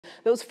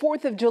Those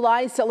 4th of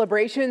July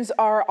celebrations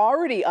are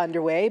already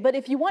underway, but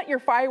if you want your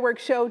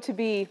fireworks show to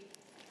be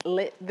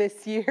lit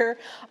this year,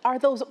 are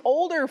those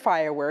older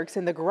fireworks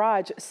in the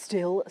garage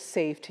still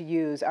safe to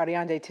use?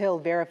 Ariane Till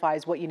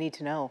verifies what you need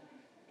to know.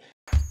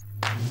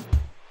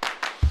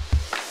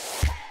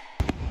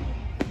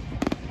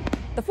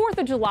 The 4th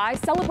of July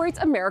celebrates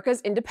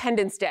America's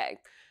Independence Day.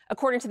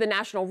 According to the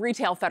National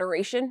Retail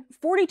Federation,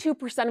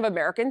 42% of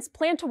Americans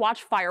plan to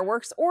watch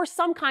fireworks or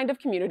some kind of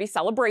community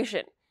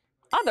celebration.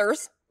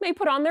 Others may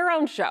put on their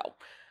own show.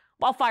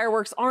 While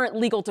fireworks aren't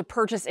legal to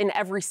purchase in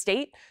every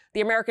state,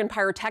 the American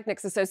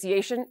Pyrotechnics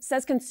Association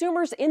says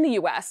consumers in the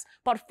U.S.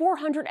 bought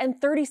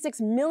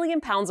 436 million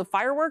pounds of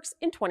fireworks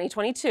in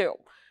 2022.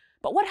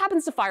 But what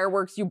happens to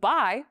fireworks you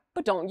buy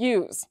but don't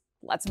use?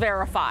 Let's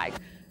verify.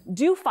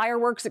 Do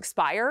fireworks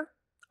expire?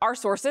 Our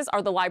sources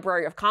are the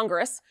Library of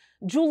Congress,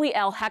 Julie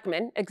L.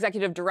 Heckman,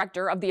 Executive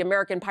Director of the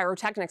American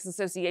Pyrotechnics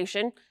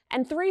Association,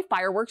 and 3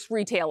 fireworks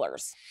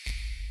retailers.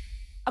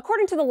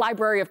 According to the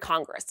Library of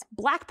Congress,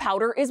 black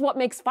powder is what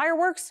makes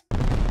fireworks,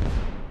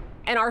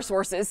 and our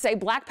sources say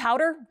black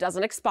powder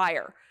doesn't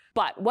expire.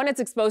 But when it's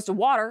exposed to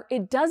water,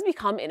 it does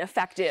become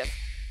ineffective.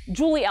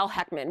 Julie L.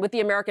 Heckman with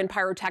the American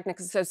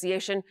Pyrotechnics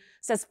Association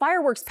says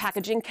fireworks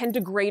packaging can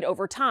degrade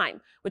over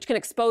time, which can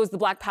expose the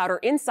black powder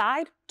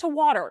inside to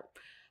water.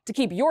 To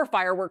keep your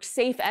fireworks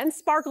safe and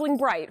sparkling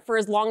bright for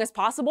as long as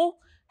possible,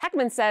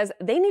 Heckman says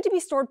they need to be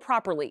stored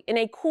properly in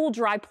a cool,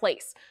 dry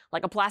place,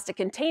 like a plastic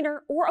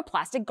container or a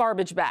plastic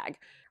garbage bag.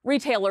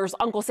 Retailers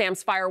Uncle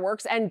Sam's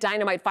Fireworks and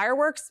Dynamite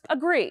Fireworks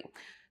agree.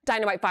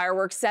 Dynamite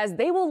Fireworks says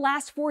they will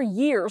last for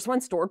years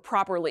when stored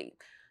properly.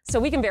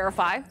 So we can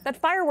verify that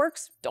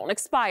fireworks don't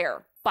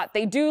expire, but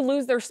they do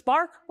lose their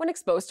spark when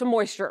exposed to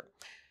moisture.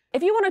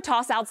 If you want to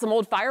toss out some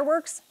old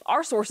fireworks,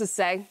 our sources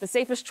say the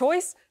safest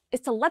choice is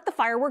to let the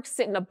fireworks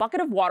sit in a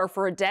bucket of water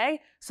for a day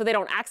so they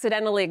don't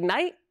accidentally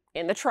ignite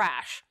in the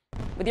trash.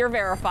 With your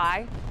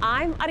Verify,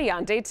 I'm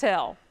Ariane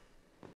Till.